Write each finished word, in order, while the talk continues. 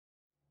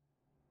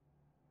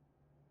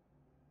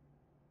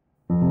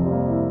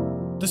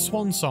The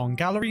Swansong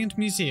Gallery and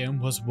Museum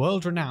was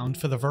world-renowned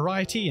for the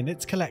variety in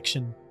its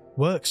collection.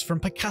 Works from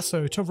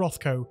Picasso to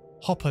Rothko,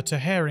 Hopper to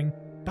Hering,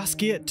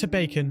 Basquiat to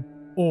Bacon,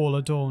 all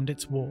adorned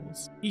its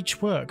walls,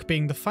 each work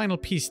being the final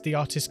piece the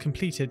artist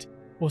completed,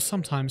 or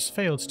sometimes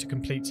failed to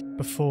complete,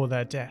 before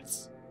their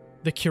deaths.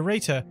 The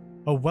curator,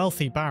 a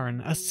wealthy baron,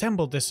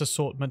 assembled this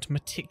assortment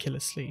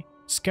meticulously,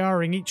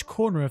 scouring each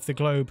corner of the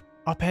globe,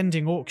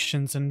 upending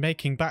auctions and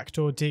making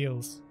backdoor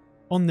deals.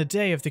 On the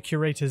day of the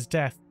curator's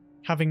death,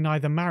 having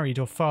neither married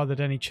or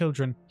fathered any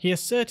children, he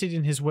asserted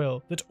in his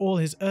will that all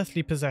his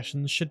earthly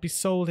possessions should be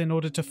sold in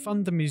order to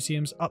fund the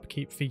museum's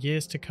upkeep for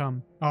years to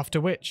come, after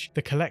which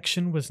the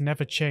collection was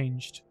never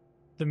changed.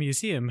 The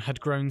museum had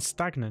grown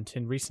stagnant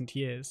in recent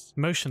years,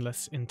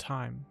 motionless in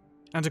time,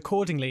 and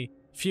accordingly,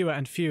 fewer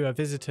and fewer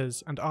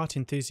visitors and art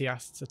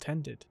enthusiasts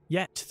attended.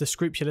 Yet the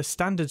scrupulous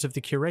standards of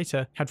the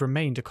curator had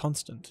remained a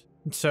constant.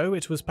 And so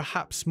it was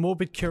perhaps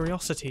morbid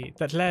curiosity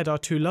that led our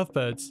two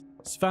lovebirds,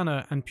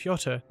 Svanna and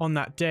Piotr, on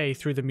that day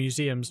through the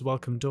museum's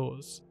welcome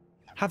doors.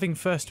 Having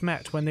first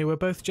met when they were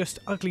both just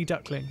ugly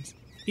ducklings,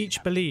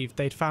 each believed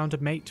they'd found a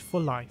mate for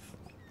life.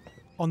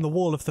 On the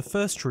wall of the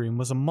first room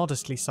was a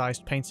modestly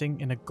sized painting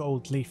in a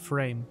gold leaf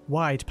frame.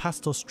 Wide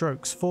pastel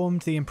strokes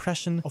formed the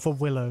impression of a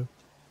willow.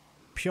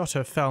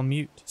 Piotr fell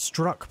mute,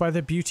 struck by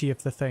the beauty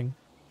of the thing.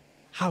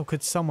 How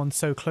could someone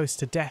so close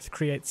to death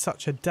create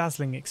such a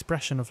dazzling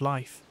expression of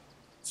life?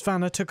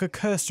 Svanna took a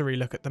cursory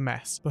look at the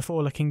mess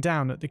before looking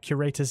down at the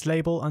curator's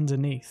label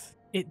underneath.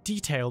 It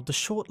detailed the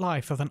short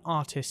life of an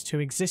artist who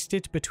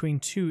existed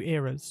between two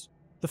eras.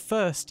 The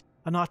first,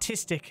 an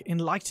artistic,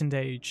 enlightened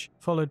age,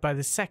 followed by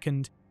the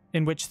second,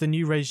 in which the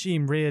new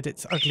regime reared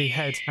its ugly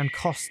head and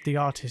cost the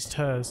artist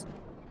hers.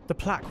 The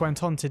plaque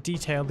went on to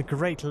detail the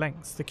great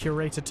lengths the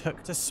curator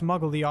took to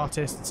smuggle the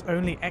artist's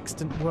only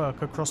extant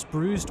work across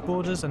bruised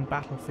borders and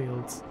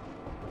battlefields.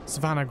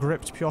 Svanna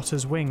gripped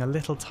Piotr's wing a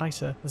little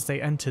tighter as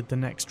they entered the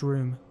next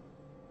room.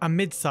 A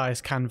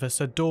mid-sized canvas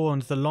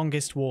adorned the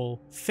longest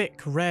wall.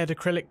 Thick, red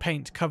acrylic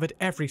paint covered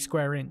every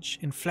square inch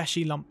in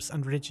fleshy lumps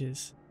and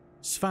ridges.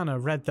 Svanna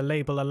read the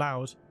label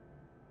aloud.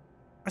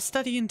 "A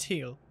study in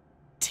teal."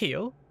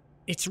 "Teal?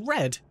 It's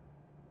red!"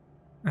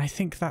 "I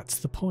think that's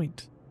the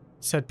point,"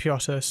 said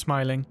Piotr,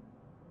 smiling.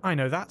 "I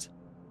know that,"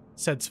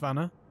 said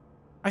Svanna.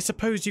 "I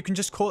suppose you can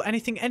just call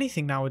anything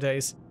anything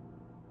nowadays."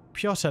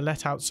 Piotr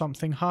let out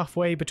something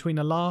halfway between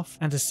a laugh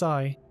and a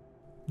sigh.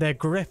 Their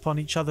grip on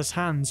each other's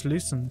hands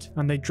loosened,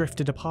 and they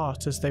drifted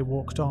apart as they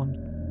walked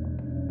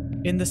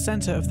on. In the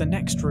centre of the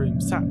next room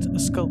sat a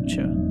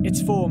sculpture.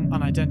 Its form,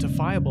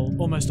 unidentifiable,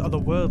 almost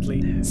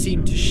otherworldly,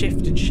 seemed to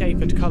shift in shape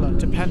and colour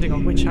depending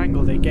on which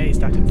angle they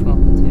gazed at it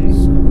from.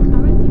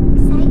 Aren't you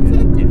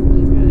excited?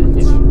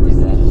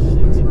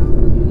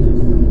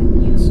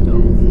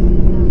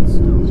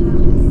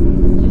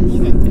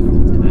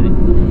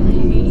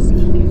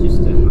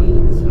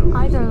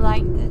 I don't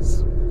like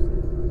this.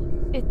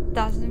 It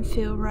doesn't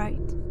feel right.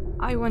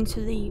 I want to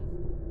leave.